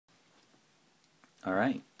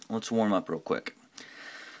Alright, let's warm up real quick.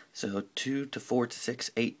 So 2 to 4 to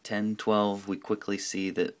 6, 8, 10, 12, we quickly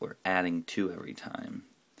see that we're adding 2 every time.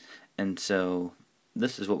 And so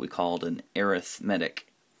this is what we called an arithmetic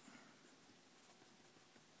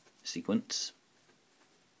sequence.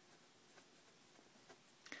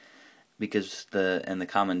 Because the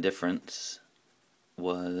common difference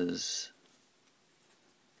was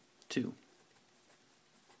 2.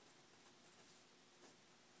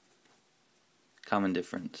 Common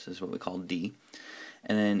difference is what we call D.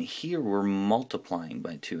 And then here we're multiplying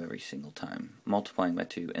by 2 every single time. Multiplying by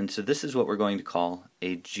 2. And so this is what we're going to call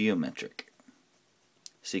a geometric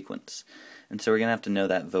sequence. And so we're going to have to know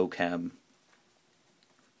that vocab.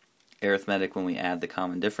 Arithmetic when we add the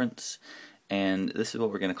common difference. And this is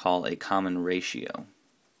what we're going to call a common ratio.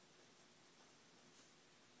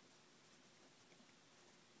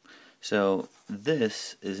 So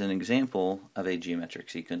this is an example of a geometric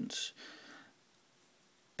sequence.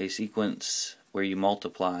 A sequence where you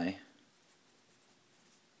multiply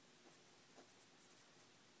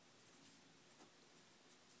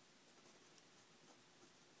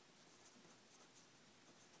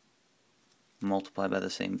by the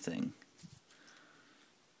same thing.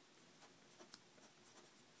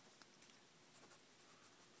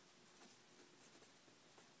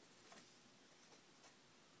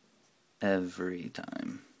 Every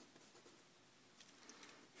time.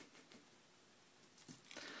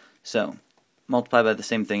 So, multiply by the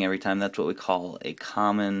same thing every time. That's what we call a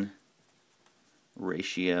common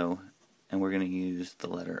ratio, and we're going to use the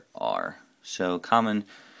letter R. So, common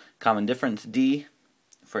difference D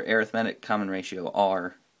for arithmetic, common ratio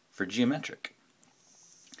R for geometric.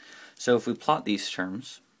 So, if we plot these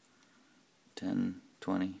terms, 10,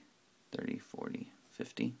 20, 30, 40,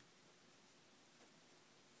 50,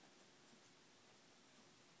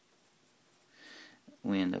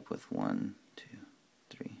 we end up with 1, 2,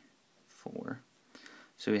 3, 4.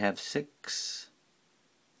 So we have 6,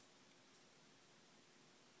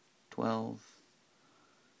 12,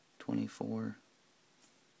 24,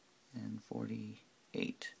 and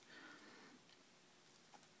 48.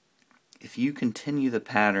 If you continue the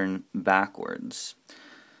pattern backwards,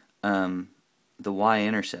 the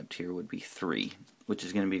y-intercept here would be 3, which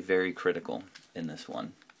is going to be very critical in this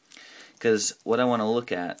one. Because what I want to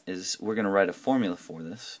look at is we're going to write a formula for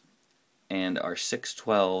this, and our 6,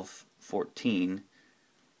 12, 14,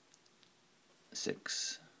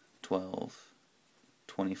 6, 12,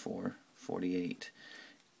 24, 48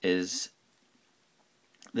 is,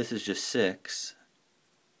 this is just 6,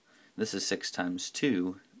 this is 6 times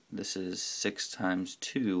 2, this is 6 times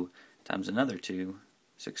 2 times another 2,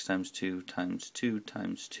 6 times 2 times 2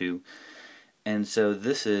 times 2, and so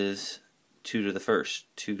this is 2 to the first,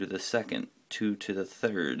 2 to the second, 2 to the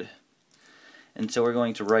third. And so we're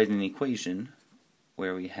going to write an equation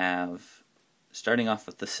where we have, starting off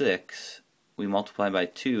with the 6, we multiply by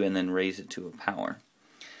 2 and then raise it to a power.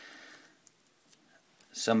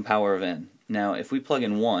 Some power of n. Now if we plug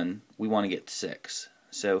in 1, we want to get 6.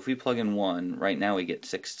 So if we plug in 1, right now we get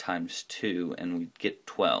 6 times 2 and we get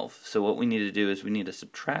 12. So what we need to do is we need to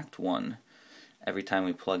subtract 1 every time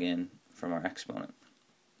we plug in from our exponent.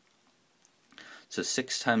 So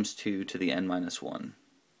 6 times 2 to the n minus 1.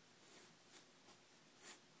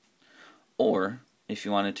 Or, if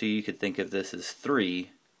you wanted to, you could think of this as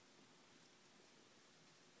 3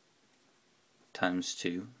 times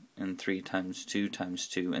 2, and 3 times 2 times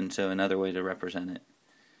 2. And so another way to represent it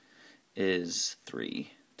is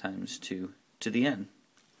 3 times 2 to the n.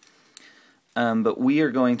 But we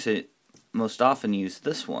are going to most often use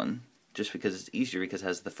this one, just because it's easier because it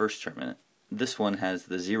has the first term in it. This one has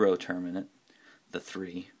the 0 term in it. The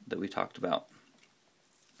 3 that we talked about.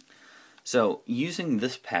 So using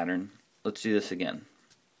this pattern, let's do this again.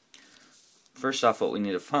 First off, what we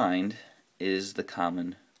need to find is the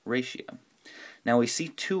common ratio. Now we see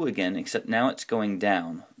 2 again, except now it's going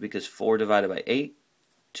down because 4 divided by 8,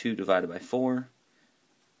 2 divided by 4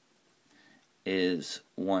 is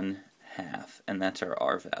 1/2, and that's our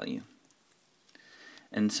R value.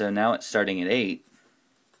 And so now it's starting at 8.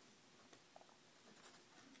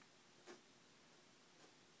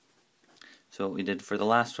 So what we did for the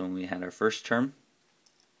last one, we had our first term,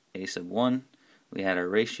 a sub 1, we had our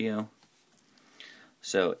ratio,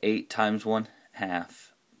 so 8 times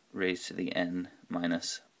 1/2 raised to the n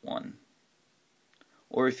minus 1.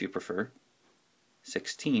 Or if you prefer,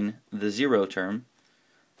 16, the 0 term,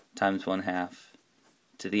 times 1/2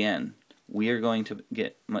 to the n. We are going to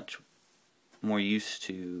get much more used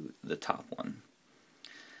to the top one.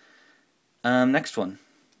 Next one.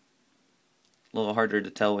 A little harder to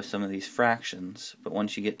tell with some of these fractions, but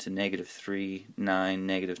once you get to -3, 9,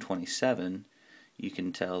 -27, you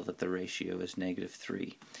can tell that the ratio is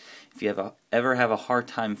 -3. If you ever have a hard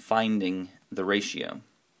time finding the ratio,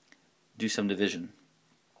 do some division.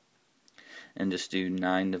 And just do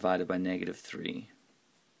 9 divided by -3.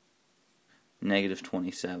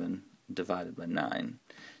 -27 divided by 9.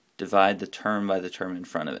 Divide the term by the term in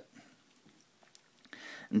front of it.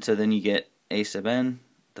 And so then you get a sub n,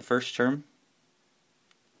 the first term,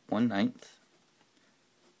 1/9,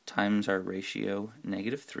 times our ratio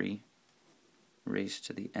 -3 raised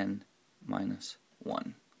to the n minus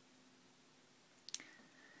 1.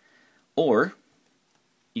 Or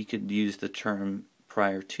you could use the term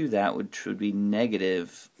prior to that, which would be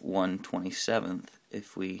 -1/27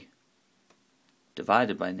 if we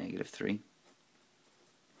divided by -3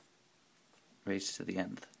 raised to the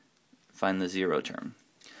nth. Find the zero term.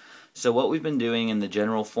 So what we've been doing in the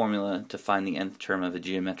general formula to find the nth term of a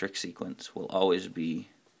geometric sequence will always be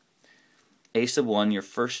a sub 1, your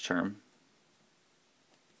first term,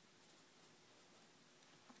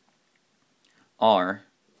 r,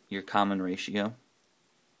 your common ratio,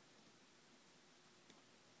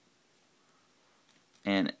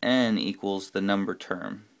 and n equals the number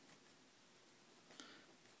term.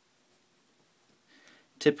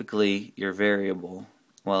 Typically, your variable,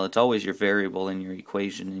 well, it's always your variable in your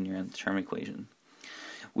equation, in your nth term equation.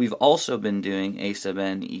 We've also been doing a sub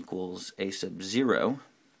n equals a sub 0,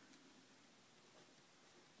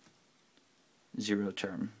 zero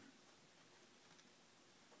term.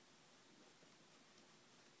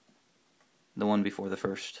 The one before the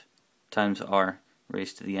first, times r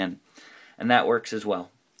raised to the n. And that works as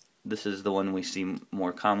well. This is the one we see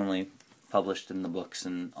more commonly published in the books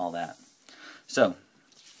and all that. So,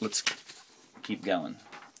 let's keep going.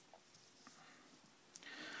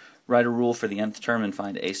 Write a rule for the nth term and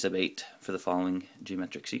find a sub 8 for the following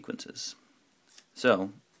geometric sequences.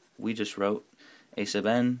 So, we just wrote a sub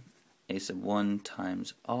n, a sub 1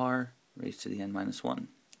 times r raised to the n minus 1.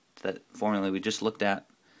 That formula we just looked at.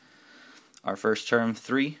 Our first term,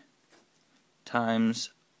 3, times,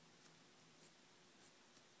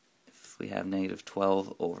 if we have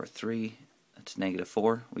 -12 over 3, that's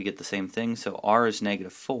 -4. We get the same thing, so r is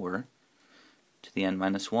 -4 to the n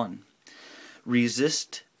minus 1.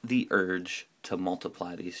 Resist the urge to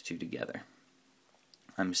multiply these two together.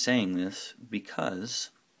 I'm saying this because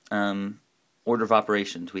order of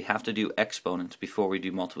operations, we have to do exponents before we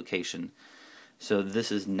do multiplication. So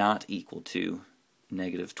this is not equal to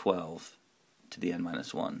 -12 to the n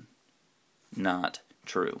minus 1. Not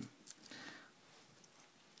true.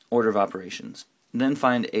 Order of operations. Then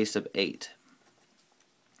find a sub 8.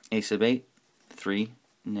 A sub 8, 3,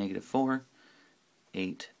 -4,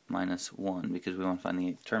 8 minus 1, because we want to find the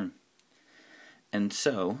 8th term. And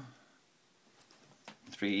so,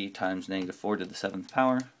 3 times -4 to the 7th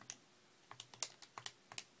power,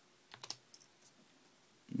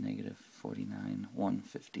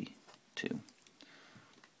 -49,152.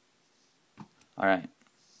 Alright.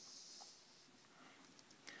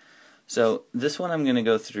 So, this one I'm going to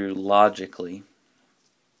go through logically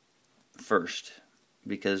first,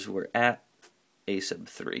 because we're at a sub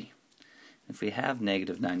 3. If we have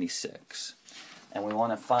 -96, and we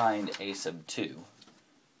want to find a sub 2,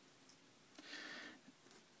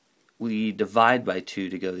 we divide by 2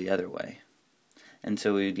 to go the other way. And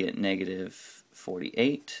so we would get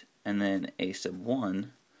 -48, and then a sub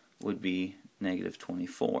 1 would be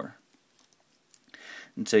 -24.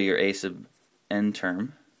 And so your a sub n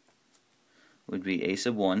term would be a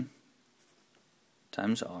sub 1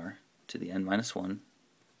 times r to the n minus 1.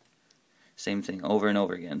 Same thing over and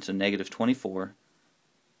over again. So -24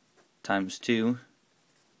 times 2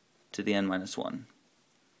 to the n minus 1.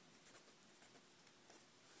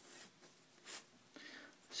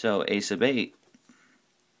 So a sub 8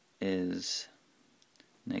 is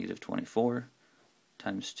 -24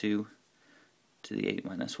 times 2 to the 8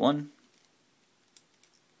 minus 1,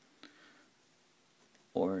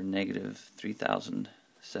 or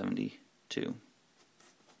 -3072.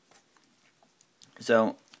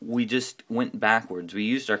 So we just went backwards. We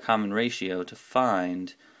used our common ratio to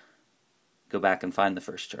go back and find the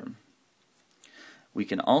first term. We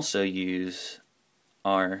can also use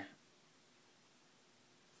our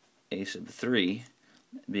a sub 3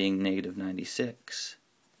 being -96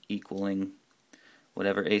 equaling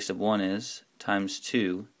whatever a sub 1 is times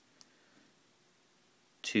 2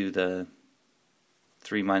 to the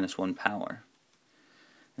 3 minus 1 power.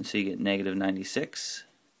 And so you get -96.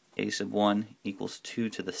 A sub 1 equals 2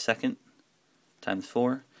 to the 2nd times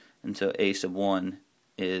 4, and so a sub 1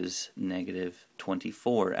 is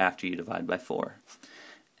 -24 after you divide by 4.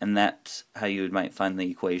 And that's how you might find the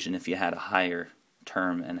equation if you had a higher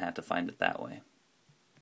term and had to find it that way.